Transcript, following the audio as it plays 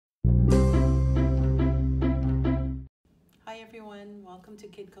welcome to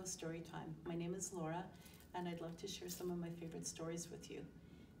Kidco Storytime. My name is Laura, and I'd love to share some of my favorite stories with you.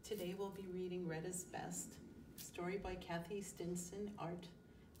 Today we'll be reading Red is Best, story by Kathy Stinson, art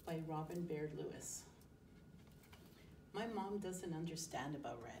by Robin Baird Lewis. My mom doesn't understand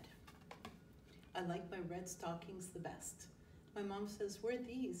about red. I like my red stockings the best. My mom says, "Wear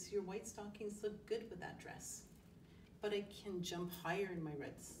these, your white stockings look good with that dress." But I can jump higher in my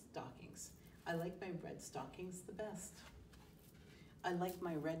red stockings. I like my red stockings the best. I like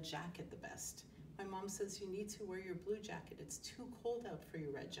my red jacket the best. My mom says you need to wear your blue jacket. It's too cold out for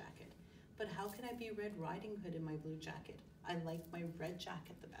your red jacket. But how can I be Red Riding Hood in my blue jacket? I like my red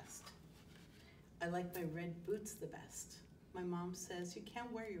jacket the best. I like my red boots the best. My mom says you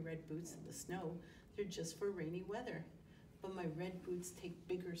can't wear your red boots in the snow. They're just for rainy weather. But my red boots take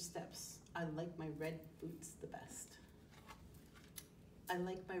bigger steps. I like my red boots the best. I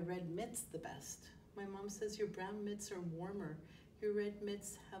like my red mitts the best. My mom says your brown mitts are warmer. Your red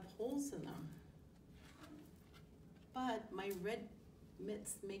mitts have holes in them. But my red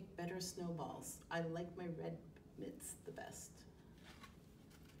mitts make better snowballs. I like my red mitts the best.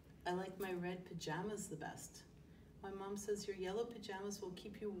 I like my red pajamas the best. My mom says your yellow pajamas will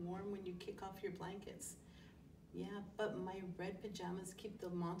keep you warm when you kick off your blankets. Yeah, but my red pajamas keep the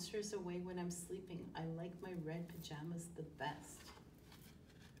monsters away when I'm sleeping. I like my red pajamas the best.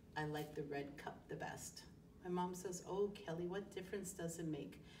 I like the red cup the best. My mom says, "Oh, Kelly, what difference does it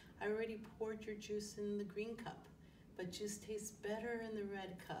make? I already poured your juice in the green cup, but juice tastes better in the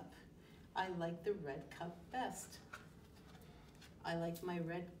red cup. I like the red cup best. I like my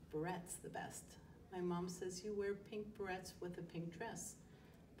red barrettes the best." My mom says you wear pink barrettes with a pink dress,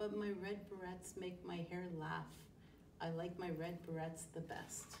 but my red barrettes make my hair laugh. I like my red barrettes the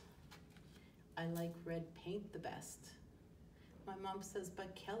best. I like red paint the best. My mom says,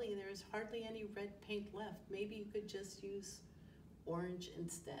 "But Kelly, there's hardly any red paint left. Maybe you could just use orange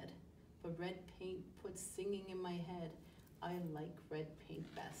instead." But red paint puts singing in my head. I like red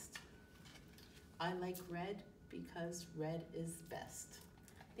paint best. I like red because red is best.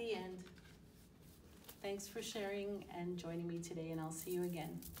 The end. Thanks for sharing and joining me today, and I'll see you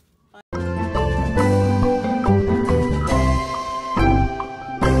again.